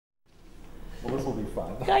Well, this will be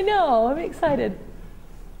fun. I know, I'm excited.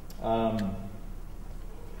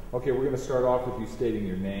 Okay, we're going to start off with you stating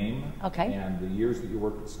your name. Okay. And the years that you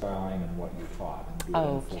worked at Skyline and what you taught. And do it in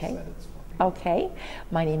a full sentence for me. Okay.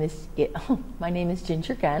 My name is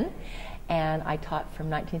Ginger Gunn, and I taught from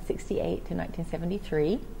 1968 to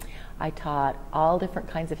 1973. I taught all different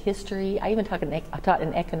kinds of history. I even taught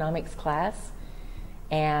an economics class,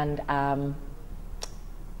 and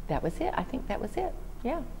that was it. I think that was it.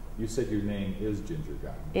 Yeah. You said your name is Ginger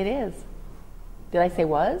Gunn. It is. Did I say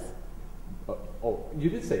was? Oh, you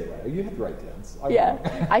did say it right. You had the right tense.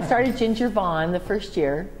 Yeah. I started Ginger Vaughn the first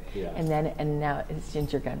year, yes. and now it's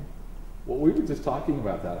Ginger Gunn. Well, we were just talking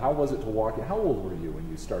about that. How was it to walk in? How old were you when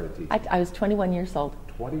you started teaching? I was 21 years old.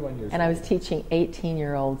 21 years old. And I was teaching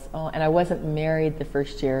 18-year-olds. Oh, and I wasn't married the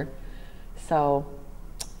first year. So,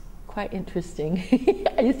 quite interesting.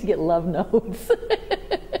 I used to get love notes.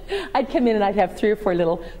 I'd come in and I'd have 3 or 4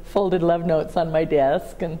 little folded love notes on my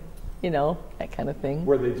desk, and, you know, that kind of thing.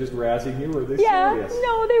 Were they just razzing you, or were they serious?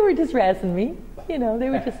 No, they were just razzing me. You know,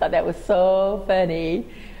 they would just thought that was so funny.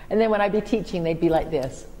 And then when I'd be teaching, they'd be like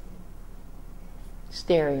this,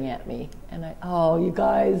 staring at me, and oh, you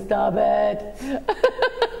guys, stop it.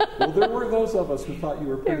 Well, there were those of us who thought you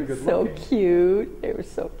were pretty good looking. So cute. They were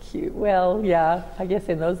so cute. Well, yeah, I guess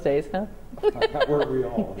in those days, huh? Were we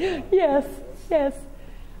all? Yeah. Yes, yes.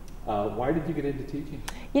 Why did you get into teaching?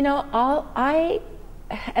 You know,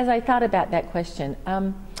 as I thought about that question,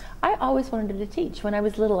 I always wanted to teach. When I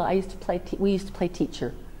was little, we used to play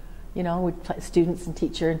teacher. You know, we'd play students and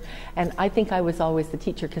teacher, and I think I was always the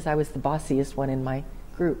teacher because I was the bossiest one in my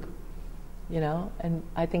group. You know, and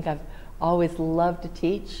I think I've always loved to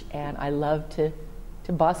teach, and I love to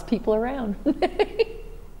boss people around.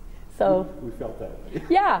 So we felt that way.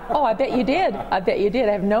 Yeah. Oh, I bet you did. I bet you did.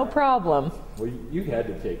 I have no problem. Well, you had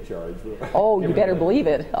to take charge. Oh, you better believe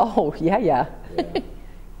it. Oh, yeah.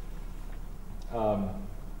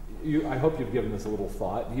 I hope you've given this a little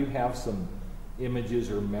thought. Do you have some images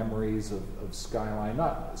or memories of Skyline?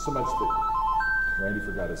 Not so much that Randy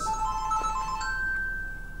forgot his.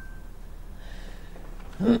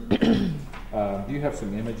 Do you have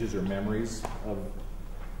some images or memories of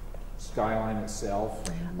Skyline itself?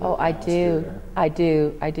 Oh, I do.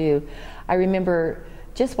 I remember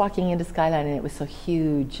just walking into Skyline, and it was so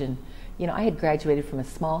huge, and you know, I had graduated from a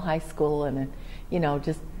small high school, and you know,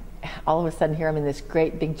 just all of a sudden here I'm in this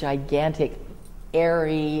great big gigantic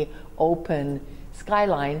airy open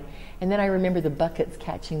Skyline, and then I remember the buckets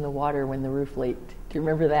catching the water when the roof leaked. Do you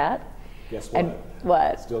remember that? Guess what? And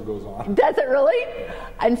what? It still goes on. Does it really?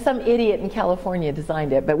 And some idiot in California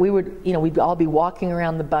designed it, but we would, you know, we'd all be walking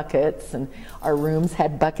around the buckets, and our rooms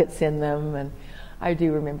had buckets in them, and I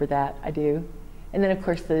do remember that. I do. And then of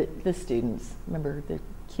course the students. Remember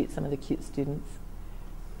some of the cute students.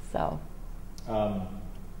 So.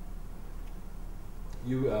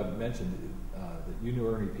 You mentioned that you knew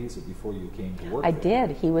Ernie Pisa before you came to work. I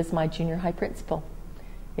did. He was my junior high principal.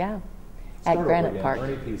 Yeah. Start at Granite again. Park.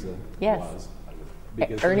 Ernie Pisa yes. was.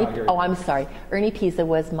 I'm sorry. Ernie Pisa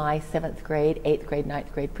was my 7th grade, 8th grade,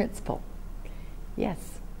 9th grade principal. Yes.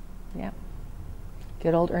 Yeah.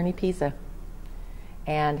 Good old Ernie Pisa.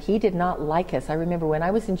 And he did not like us. I remember when I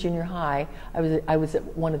was in junior high, I was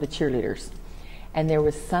one of the cheerleaders. And there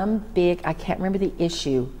was some big, I can't remember the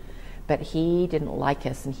issue, but he didn't like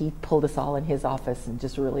us, and he pulled us all in his office and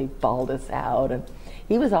just really bawled us out. And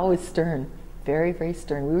he was always stern, very, very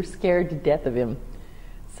stern. We were scared to death of him.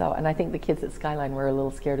 So, and I think the kids at Skyline were a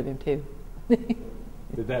little scared of him too.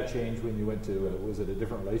 Did that change when you went to, was it a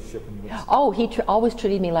different relationship when you went to Oh, he always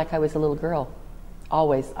treated me like I was a little girl.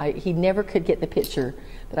 Always. He never could get the picture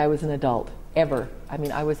that I was an adult, ever. I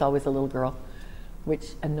mean, I was always a little girl,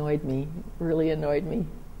 which annoyed me, really annoyed me.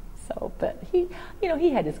 So, but he, you know,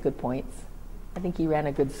 he had his good points. I think he ran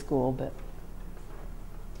a good school, but.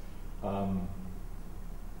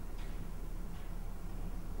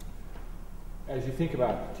 As you think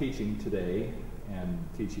about teaching today and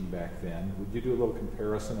teaching back then, would you do a little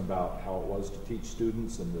comparison about how it was to teach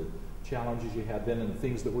students and the challenges you had then and the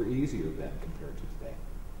things that were easier then compared to today?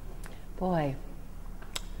 Boy,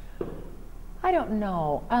 I don't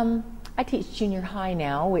know. I teach junior high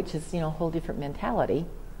now, which is, you know, a whole different mentality.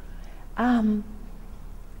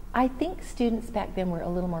 I think students back then were a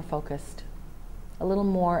little more focused, a little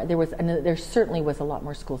more. There certainly was a lot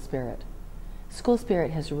more school spirit. School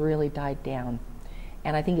spirit has really died down,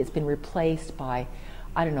 and I think it's been replaced by,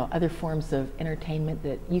 I don't know, other forms of entertainment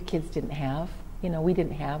that you kids didn't have. You know, we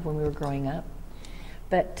didn't have when we were growing up.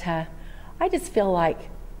 But I just feel like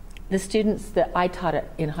the students that I taught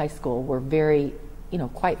in high school were very, you know,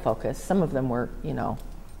 quite focused. Some of them were, you know,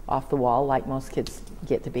 off the wall, like most kids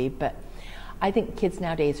get to be. But I think kids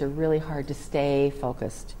nowadays are really hard to stay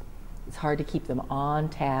focused. It's hard to keep them on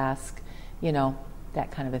task, you know,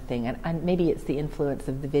 that kind of a thing. And maybe it's the influence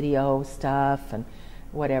of the video stuff and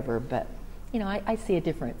whatever, but, you know, I see a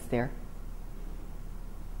difference there.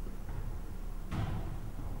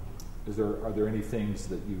 Are there any things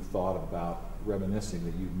that you've thought about reminiscing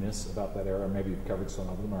that you miss about that era? Maybe you've covered some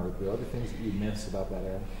of them. Are there other things that you miss about that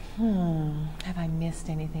era? Have I missed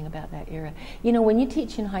anything about that era? You know, when you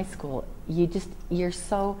teach in high school, you're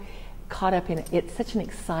so caught up in it. It's such an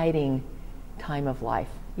exciting time of life.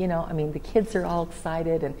 You know, I mean, the kids are all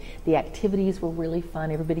excited and the activities were really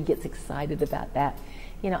fun. Everybody gets excited about that.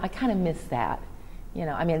 You know, I kind of miss that. You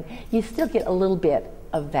know, I mean, you still get a little bit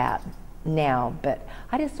of that now, but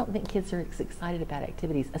I just don't think kids are as excited about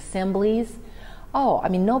activities. Assemblies, I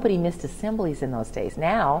mean, nobody missed assemblies in those days.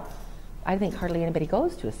 Now, I think hardly anybody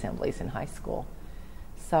goes to assemblies in high school.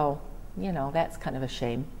 So, you know, that's kind of a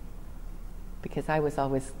shame, because I was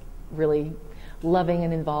always really loving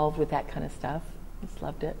and involved with that kind of stuff. Just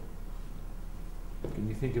loved it. Can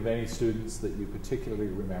you think of any students that you particularly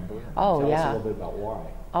remember? Oh, Tell yeah. us a little bit about why.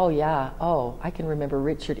 Oh, yeah. Oh, I can remember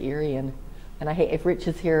Richard Irian. And I hate, if Rich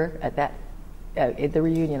is here at at the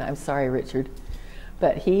reunion, I'm sorry, Richard.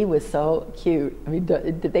 But he was so cute. I mean,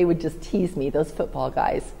 they would just tease me. Those football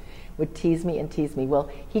guys would tease me and tease me.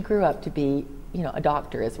 Well, he grew up to be, you know, a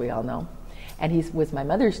doctor, as we all know. And he was my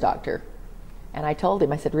mother's doctor. And I told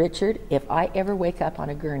him, I said, Richard, if I ever wake up on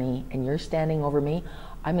a gurney and you're standing over me,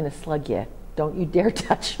 I'm going to slug you. Don't you dare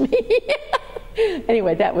touch me.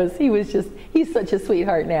 Anyway, he's such a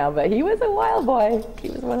sweetheart now, but he was a wild boy. He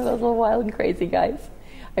was one of those little wild and crazy guys.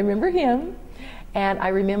 I remember him, and I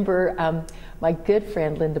remember my good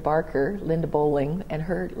friend Linda Bowling, and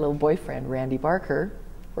her little boyfriend, Randy Barker,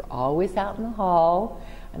 were always out in the hall,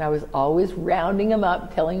 and I was always rounding them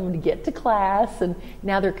up, telling them to get to class, and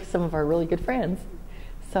now they're some of our really good friends.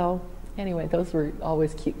 So anyway, those were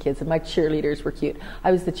always cute kids, and my cheerleaders were cute.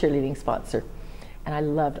 I was the cheerleading sponsor. And I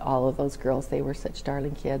loved all of those girls. They were such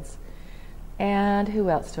darling kids. And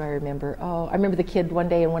who else do I remember? Oh, I remember the kid one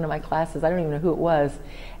day in one of my classes. I don't even know who it was.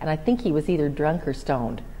 And I think he was either drunk or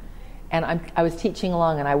stoned. And I was teaching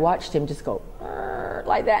along, and I watched him just go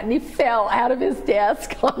like that. And he fell out of his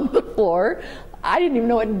desk on the floor. I didn't even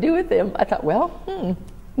know what to do with him. I thought, well,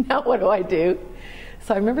 now what do I do?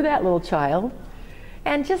 So I remember that little child.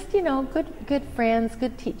 And just, you know, good friends,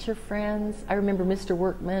 good teacher friends. I remember Mr.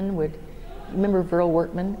 Workman remember Verl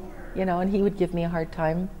Workman, you know, and he would give me a hard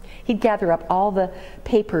time. He'd gather up all the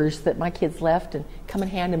papers that my kids left and come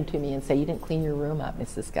and hand them to me and say, you didn't clean your room up,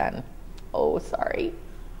 Mrs. Gunn. Oh, sorry.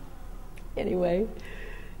 Anyway.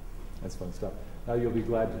 That's fun stuff. Now you'll be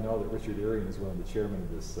glad to know that Richard Irian is one of the chairmen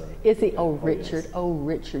of this. Is he? Oh, Richard. Yes. Oh,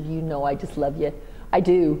 Richard, you know I just love you. I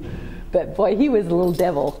do. But boy, he was a little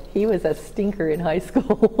devil. He was a stinker in high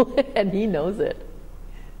school, and he knows it.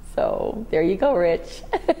 So there you go, Rich.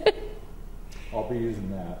 I'll be using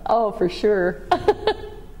that. Oh, for sure.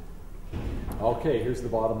 Okay, here's the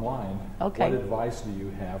bottom line. Okay. What advice do you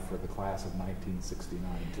have for the class of 1969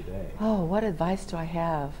 today? Oh, what advice do I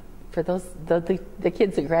have for those the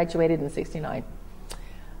kids that graduated in '69?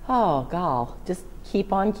 Oh, gall, just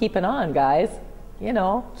keep on keeping on, guys. You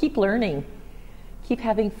know, keep learning, keep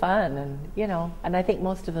having fun, and you know, and I think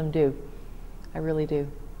most of them do. I really do.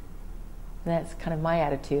 And that's kind of my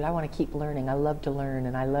attitude. I want to keep learning. I love to learn,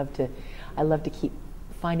 and I love to keep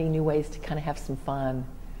finding new ways to kind of have some fun.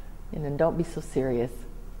 And then don't be so serious.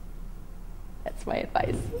 That's my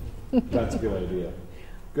advice. That's a good idea.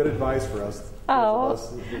 Good advice for us. Oh,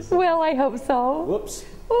 well, I hope so. Whoops.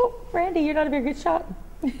 Oh, Randy, you're not a very good shot.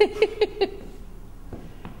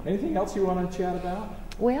 Anything else you want to chat about?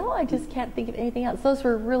 Well, I just can't think of anything else. Those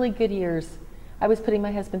were really good years. I was putting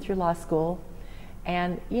my husband through law school,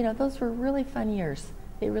 and you know, those were really fun years.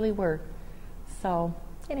 They really were. So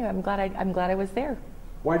anyway, I'm glad I was there.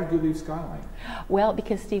 Why did you leave Skyline? Well,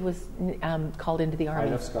 because Steve was called into the Army.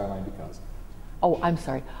 I left Skyline because? Oh, I'm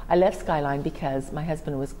sorry. I left Skyline because my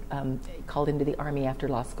husband was called into the Army after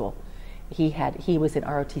law school. He was in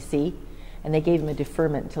ROTC, and they gave him a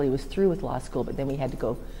deferment until he was through with law school, but then we had to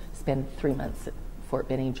go spend 3 months at Fort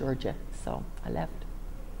Benning, Georgia. So I left.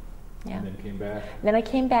 Yeah. And then came back? Then I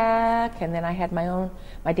came back, and then I had my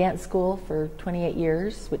dance school for 28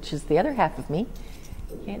 years, which is the other half of me.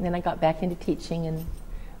 Okay, and then I got back into teaching in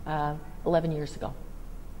 11 years ago.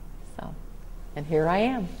 So, and here I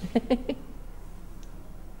am.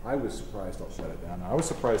 I was surprised. I'll shut it down now. I was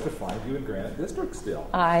surprised to find you in Granite District still.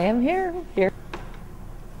 I am here.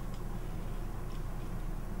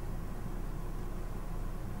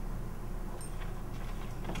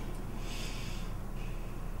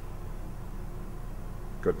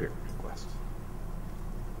 Good beer request.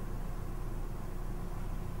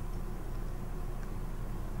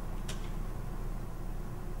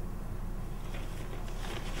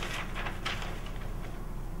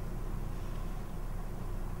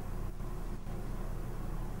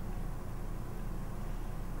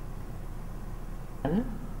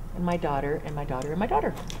 son, and my daughter, and my daughter, and my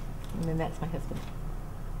daughter. And then that's my husband.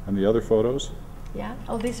 And the other photos? Yeah.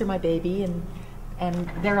 Oh, these are my baby, and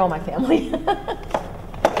they're all my family.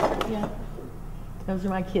 Yeah. Those are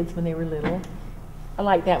my kids when they were little. I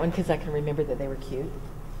like that one because I can remember that they were cute.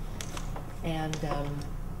 And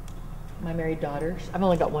my married daughter. I've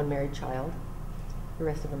only got one married child. The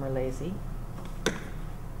rest of them are lazy.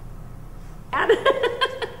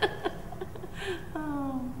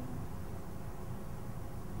 Oh.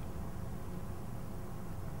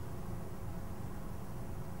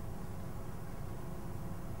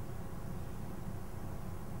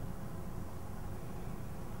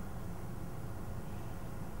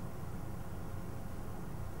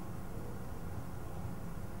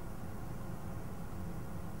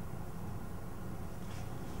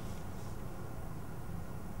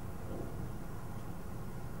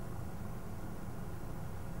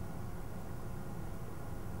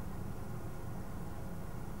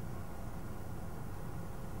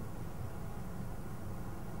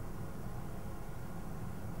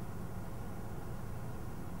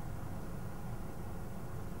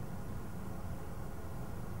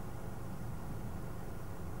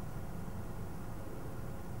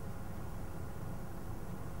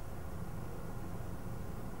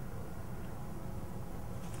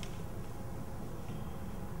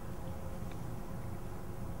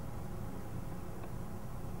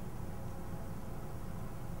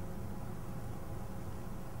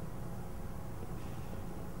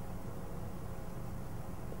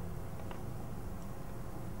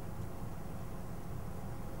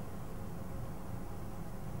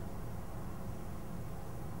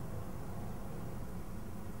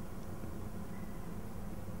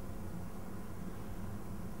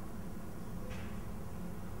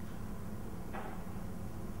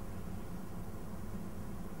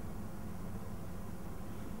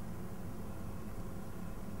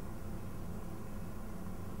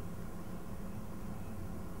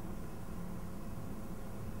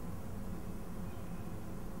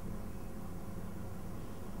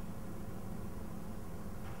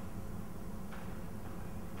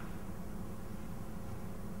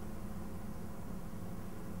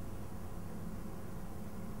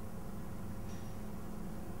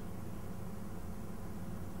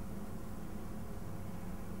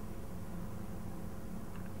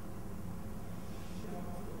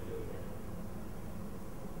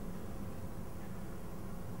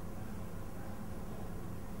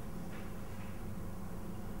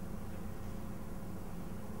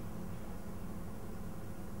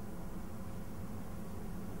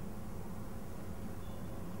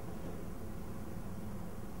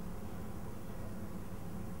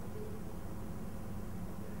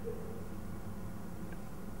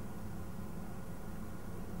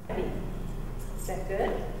 Is that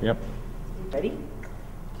good? Yep. You ready?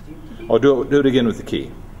 Oh, do it again with the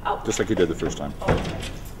key. Oh. Just like you did the first time. Oh, okay.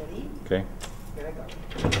 Ready? Okay. Here I go.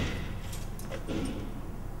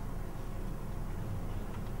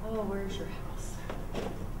 Oh, where's your house?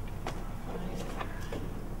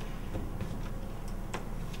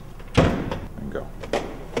 And go.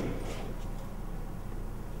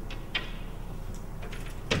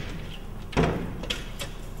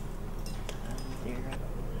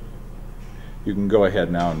 You can go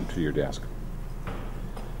ahead now to your desk.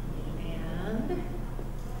 And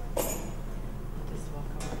just walk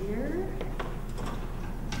over here.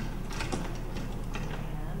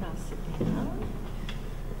 And I'll sit down.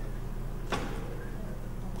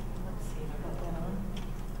 Let's see if I got that on.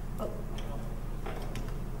 Oh.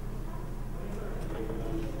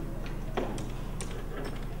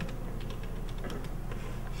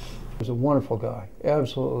 He was a wonderful guy,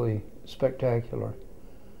 absolutely spectacular,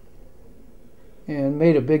 and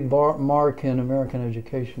made a big mark in American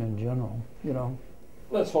education in general, you know.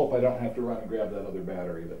 Let's hope I don't have to run and grab that other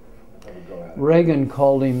battery that would go at it. Reagan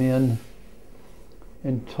called him in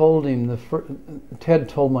and told him, Ted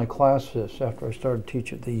told my class this after I started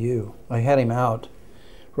teaching at the U. I had him out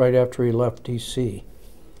right after he left D.C.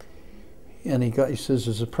 And he says,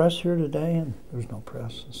 is the press here today? And there's no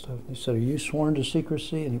press and stuff. He said, are you sworn to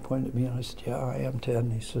secrecy? And he pointed at me and I said, yeah, I am, Ted.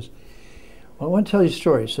 And he says, well, I want to tell you a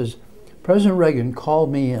story. He says, President Reagan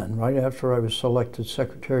called me in right after I was selected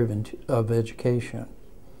Secretary of Education.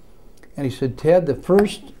 And he said, Ted, the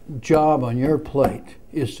first job on your plate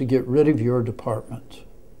is to get rid of your department.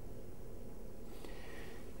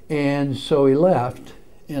 And so he left,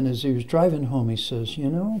 and as he was driving home, he says, you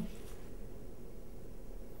know,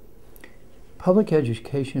 public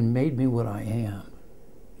education made me what I am,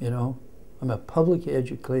 you know. I'm a public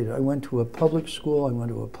educator. I went to a public school, I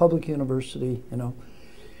went to a public university, you know.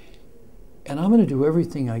 And I'm going to do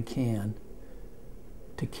everything I can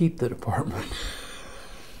to keep the department.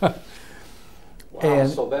 Wow, and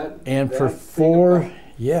so and for that 4,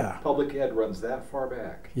 yeah. Public ed runs that far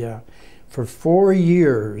back. Yeah. For 4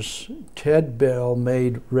 years, Ted Bell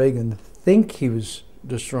made Reagan think he was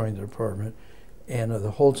destroying the department, and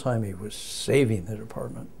the whole time he was saving the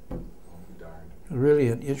department. Oh, darn. Really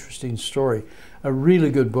an interesting story. A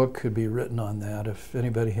really good book could be written on that if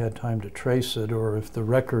anybody had time to trace it, or if the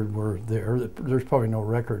record were there. There's probably no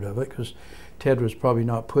record of it because Ted was probably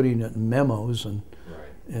not putting it in memos, and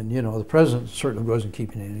Right. and you know the president certainly wasn't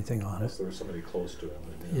keeping anything on Unless it. there was somebody close to him.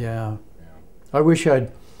 Yeah. Yeah. I wish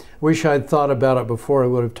I'd thought about it before. I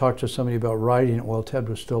would have talked to somebody about writing it while Ted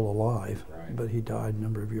was still alive. Right. But he died a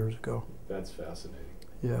number of years ago. That's fascinating.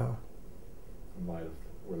 Yeah. In light of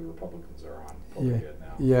where the Republicans are on public ed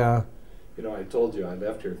now. Yeah. You know, I told you I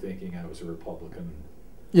left here thinking I was a Republican.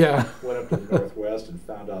 Yeah. Went up to the Northwest and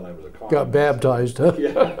found out I was a communist. Got baptized, huh?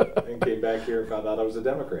 Yeah. And came back here and found out I was a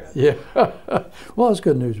Democrat. Yeah. Well, that's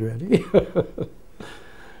good news, Randy.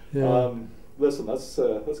 Yeah. Listen, let's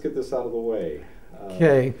get this out of the way.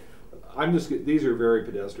 Okay. These are very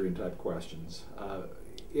pedestrian type questions.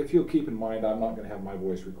 If you'll keep in mind, I'm not going to have my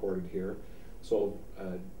voice recorded here, so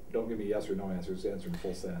don't give me yes or no answers. Answer in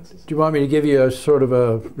full sentences. Do you want me to give you a sort of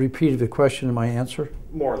a repeat of the question and my answer?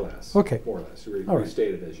 More or less. Okay. More or less. All right.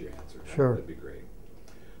 Restate it as you answer. Sure. That'd be great.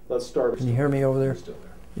 Let's start. Can you hear me over there? Still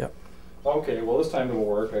there. Yep. Okay. Well, this time it'll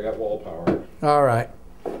work. I got wall power. All right.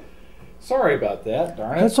 Sorry about that.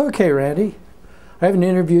 Darn it. That's okay, Randy. I haven't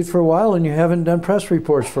interviewed for a while, and you haven't done press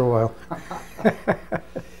reports for a while.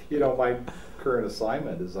 You know, my current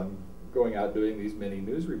assignment is I'm going out doing these mini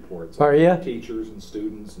news reports. Are you? Teachers and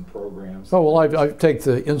students and programs. Oh, well, I take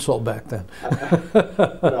the insult back then.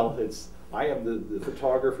 Well, I am the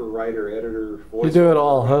photographer, writer, editor, voice. You do it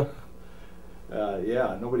all, huh?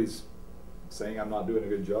 Yeah, nobody's saying I'm not doing a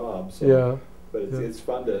good job. So, Yeah. But it's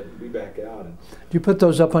fun to be back out. And Do you put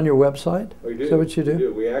those up on your website? we do. Is that what you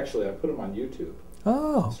do? We do. I put them on YouTube.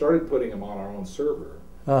 Oh. Started putting them on our own server,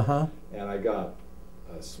 Uh-huh. and I got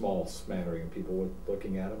a small smattering of people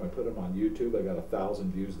looking at them. I put them on YouTube. I got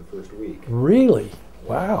 1,000 views the first week. Really?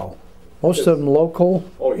 Wow. Most of them local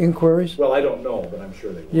Oh, yeah. inquiries? Well, I don't know, but I'm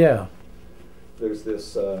sure they will. Yeah. There's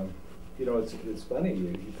this, you know, it's funny.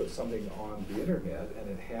 You put something on the internet, and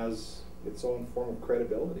it has its own form of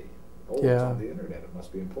credibility. Oh, it's Yeah. on the internet. It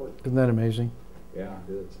must be important. Isn't that amazing? Yeah,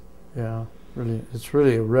 it is. Yeah. Really, it's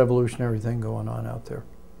really a revolutionary thing going on out there.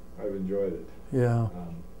 I've enjoyed it. Yeah.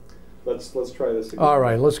 Let's try this again. All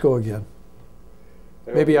right, let's go again.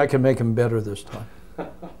 I Maybe hope- I can make them better this time.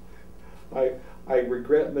 I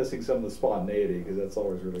regret missing some of the spontaneity because that's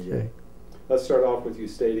always really good. Okay. Let's start off with you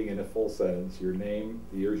stating in a full sentence your name,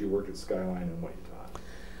 the years you worked at Skyline, and what you taught.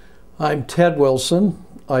 I'm Ted Wilson.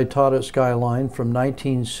 I taught at Skyline from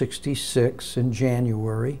 1966 in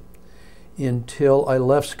January until I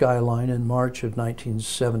left Skyline in March of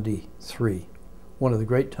 1973. One of the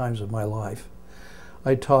great times of my life.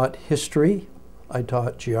 I taught history, I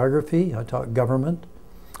taught geography, I taught government,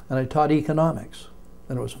 and I taught economics,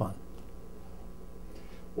 and it was fun.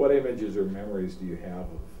 What images or memories do you have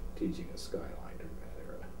of teaching at Skyline during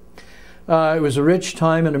that era? It was a rich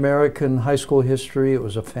time in American high school history. It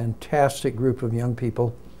was a fantastic group of young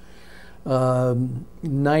people.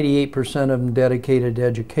 98% of them dedicated to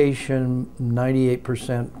education,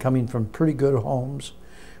 98% coming from pretty good homes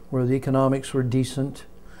where the economics were decent.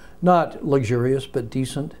 Not luxurious, but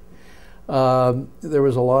decent. There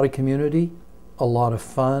was a lot of community, a lot of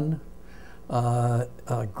fun,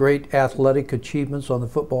 great athletic achievements on the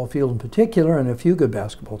football field in particular, and a few good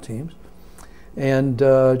basketball teams. And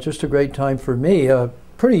just a great time for me.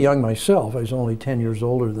 Pretty young myself. I was only 10 years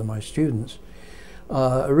older than my students.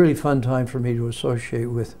 A really fun time for me to associate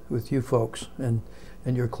with you folks and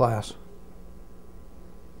your class.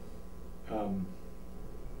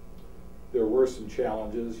 There were some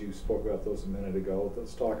challenges. You spoke about those a minute ago.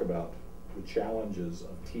 Let's talk about the challenges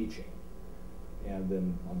of teaching, and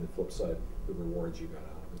then on the flip side, the rewards you got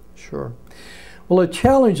out of it. Sure. Well, the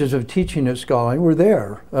challenges of teaching at Skyline were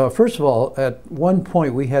there. First of all, at one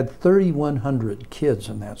point we had 3,100 kids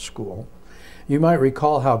in that school. You might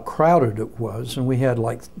recall how crowded it was, and we had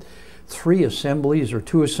like 3 assemblies or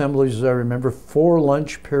 2 assemblies, as I remember, 4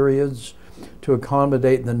 lunch periods to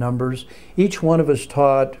accommodate the numbers. Each one of us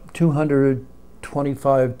taught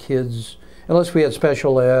 225 kids, unless we had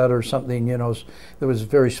special ed or something, you know, that was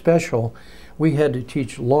very special. We had to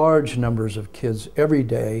teach large numbers of kids every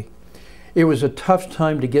day. It was a tough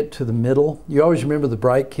time to get to the middle. You always remember the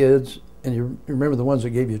bright kids, and you remember the ones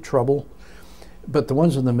that gave you trouble, but the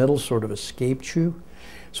ones in the middle sort of escaped you.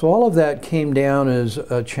 So all of that came down as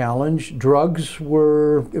a challenge. It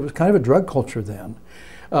was kind of a drug culture then.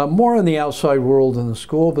 more in the outside world than the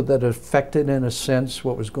school, but that affected, in a sense,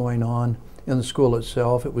 what was going on in the school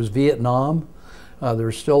itself. It was Vietnam. There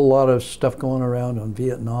was still a lot of stuff going around on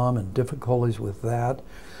Vietnam and difficulties with that.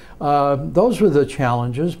 Those were the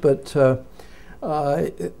challenges, but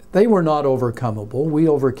they were not overcomable. We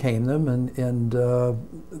overcame them, and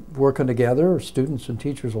working together, students and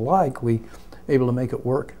teachers alike, we able to make it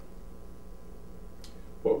work.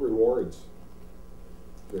 What rewards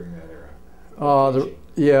during that era?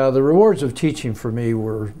 The rewards of teaching for me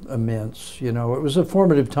were immense. You know, it was a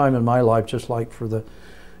formative time in my life, just like for the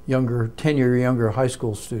younger, 10-year younger high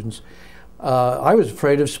school students. I was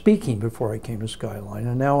afraid of speaking before I came to Skyline,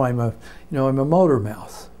 and now I'm a motor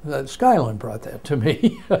mouth. Skyline brought that to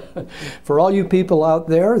me. For all you people out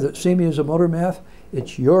there that see me as a motor mouth,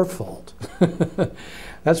 it's your fault.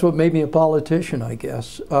 That's what made me a politician, I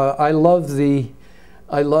guess. I love the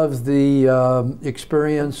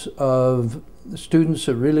experience of students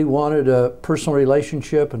that really wanted a personal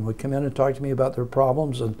relationship and would come in and talk to me about their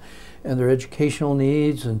problems and their educational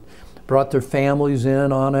needs, and brought their families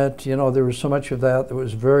in on it. You know, there was so much of that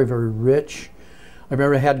was very, very rich. I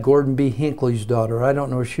remember I had Gordon B. Hinckley's daughter. I don't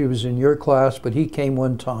know if she was in your class, but he came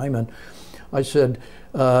one time, and I said,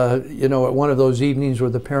 you know, at one of those evenings where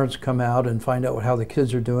the parents come out and find out how the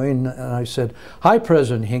kids are doing, and I said, "Hi,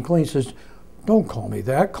 President Hinckley." He says, "Don't call me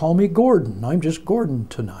that, call me Gordon. I'm just Gordon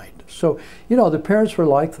tonight." So, you know, the parents were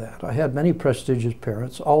like that. I had many prestigious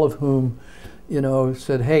parents, all of whom, you know,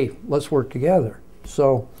 said, "Hey, let's work together."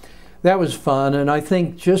 So that was fun, and I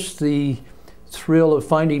think just the thrill of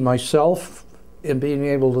finding myself and being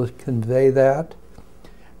able to convey that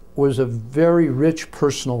was a very rich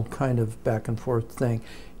personal kind of back and forth thing.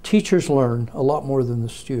 Teachers learn a lot more than the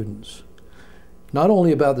students, not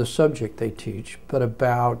only about the subject they teach, but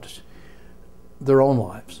about their own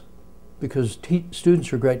lives, because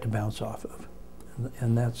students are great to bounce off of,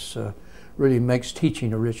 and that's really makes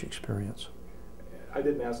teaching a rich experience. I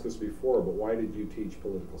didn't ask this before, but why did you teach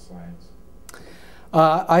political science?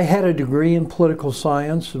 I had a degree in political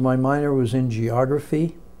science, and my minor was in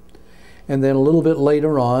geography. And then a little bit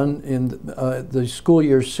later on, in the school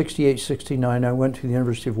year 68-69, I went to the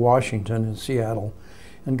University of Washington in Seattle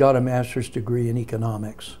and got a master's degree in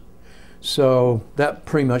economics. So that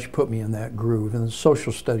pretty much put me in that groove, in the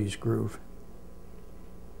social studies groove.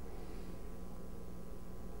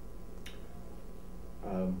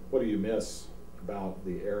 What do you miss about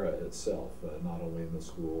the era itself, not only in the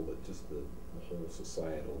school, but just the whole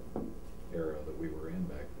societal era that we were in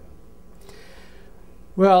back then?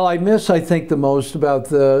 Well, I miss, I think, the most about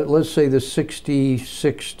the, let's say, the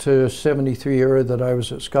 66 to 73 era that I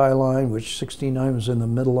was at Skyline, which 69 was in the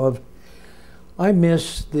middle of. I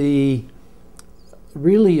miss the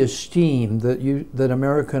really esteem that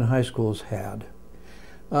American high schools had.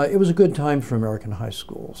 It was a good time for American high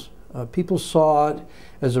schools. People saw it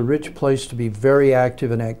as a rich place to be very active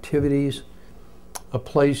in activities, a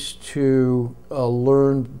place to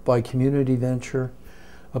learn by community venture,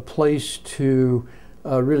 a place to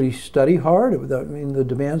really study hard. I mean, the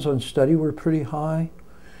demands on study were pretty high.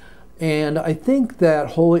 And I think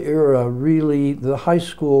that whole era really, the high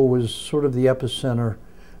school was sort of the epicenter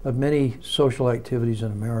of many social activities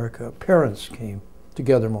in America. Parents came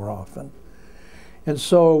together more often. And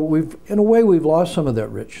so in a way, we've lost some of that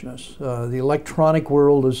richness. The electronic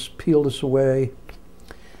world has peeled us away.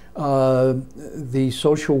 The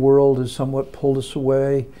social world has somewhat pulled us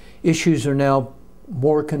away. Issues are now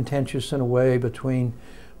more contentious in a way between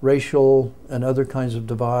racial and other kinds of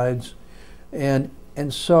divides. And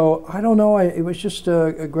so, I don't know, it was just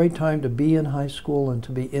a great time to be in high school and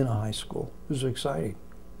to be in a high school. It was exciting.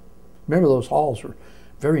 Remember, those halls were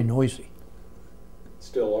very noisy.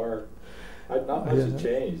 Still are. Not much has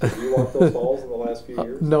changed. Have you walked those halls in the last few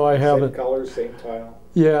years? No, I haven't. Same colors, same tile?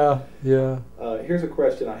 Yeah, yeah. Here's a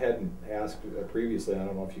question I hadn't asked previously. I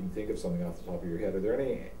don't know if you can think of something off the top of your head. Are there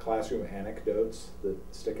any classroom anecdotes that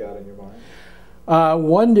stick out in your mind?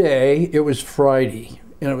 One day, it was Friday,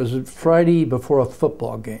 and it was Friday before a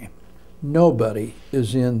football game. Nobody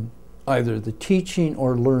is in either the teaching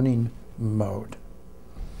or learning mode.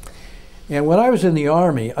 And when I was in the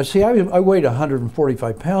Army, I weighed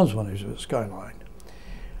 145 pounds when I was at Skyline.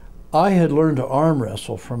 I had learned to arm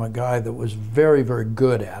wrestle from a guy that was very, very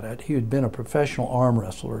good at it. He had been a professional arm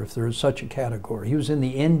wrestler, if there is such a category. He was in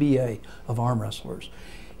the NBA of arm wrestlers.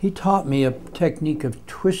 He taught me a technique of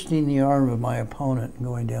twisting the arm of my opponent and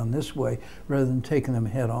going down this way rather than taking them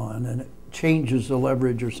head on, and it changes the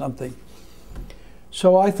leverage or something.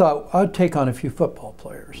 So I thought I'd take on a few football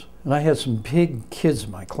players. And I had some big kids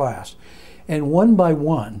in my class. And one by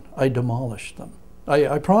one, I demolished them.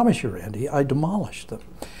 I promise you, Randy, I demolished them.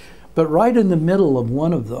 But right in the middle of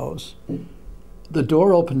one of those, the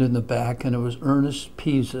door opened in the back, and it was Ernest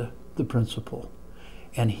Pisa, the principal.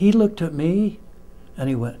 And he looked at me, and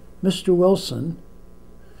he went, "Mr. Wilson."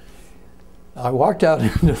 I walked out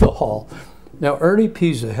into the hall. Now, Ernie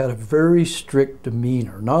Pisa had a very strict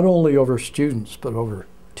demeanor, not only over students, but over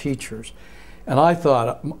teachers. And I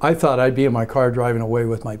thought I'd be in my car driving away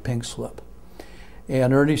with my pink slip.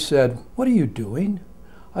 And Ernie said, "What are you doing?"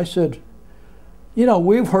 I said, "You know,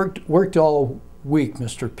 we've worked all week,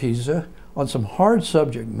 Mr. Pisa, on some hard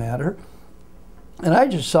subject matter, and I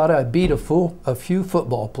just thought I'd beat a few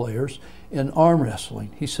football players in arm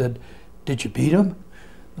wrestling." He said, "Did you beat them?"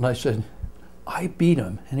 And I said, "I beat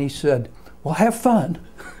them." And he said, "Well, have fun."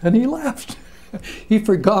 And he laughed. He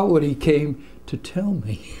forgot what he came to tell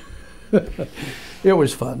me. It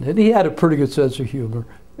was fun, and he had a pretty good sense of humor.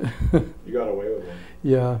 You got away with it.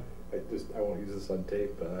 Yeah. I won't use this on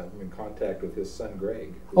tape, but I'm in contact with his son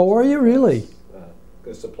Greg. Oh, are you really?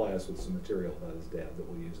 Going to supply us with some material about his dad that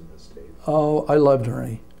we'll use in this tape. Oh, I loved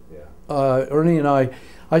Ernie. Yeah. Ernie and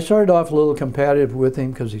I started off a little competitive with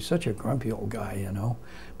him because he's such a grumpy old guy, you know.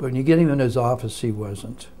 But when you get him in his office, he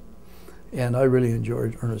wasn't. And I really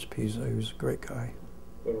enjoyed Ernest Pisa. He was a great guy.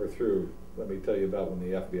 When we're through, let me tell you about when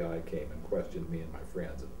the FBI came and questioned me and my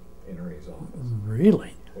friends in Ernie's office.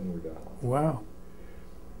 Really? When we're done. Wow.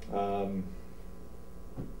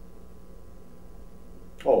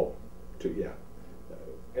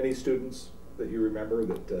 Any students that you remember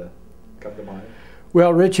that come to mind?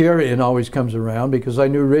 Well, Rich Arian always comes around because I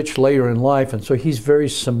knew Rich later in life, and so he's very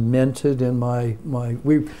cemented in my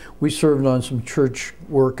we served on some church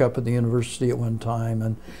work up at the university at one time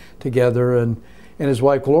and together, and his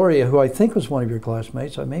wife Gloria, who I think was one of your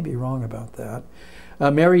classmates. I may be wrong about that.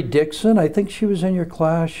 Mary Dixon, I think she was in your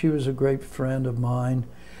class. She was a great friend of mine.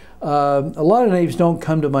 A lot of names don't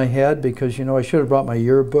come to my head because, you know, I should have brought my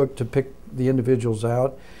yearbook to pick the individuals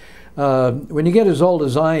out. When you get as old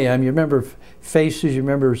as I am, you remember faces, you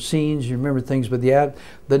remember scenes, you remember things, but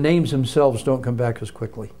the names themselves don't come back as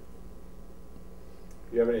quickly.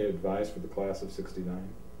 Do you have any advice for the class of '69?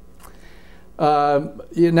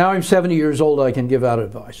 Now I'm 70 years old, I can give out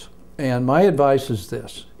advice. And my advice is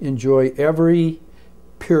this: enjoy every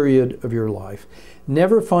period of your life.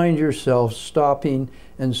 Never find yourself stopping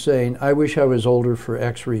and saying, "I wish I was older for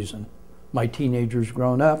X reason. My teenager's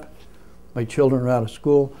grown up, my children are out of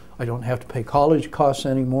school, I don't have to pay college costs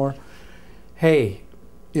anymore." Hey,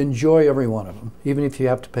 enjoy every one of them, even if you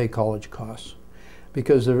have to pay college costs,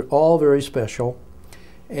 because they're all very special.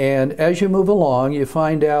 And as you move along, you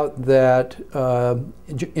find out that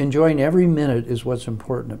enjoying every minute is what's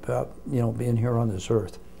important about, you know, being here on this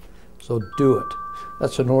earth. So do it.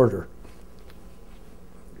 That's an order.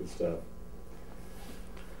 Good stuff.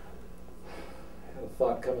 I had a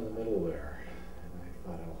thought come in the middle there, and I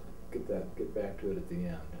thought I'll get back to it at the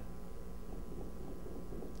end.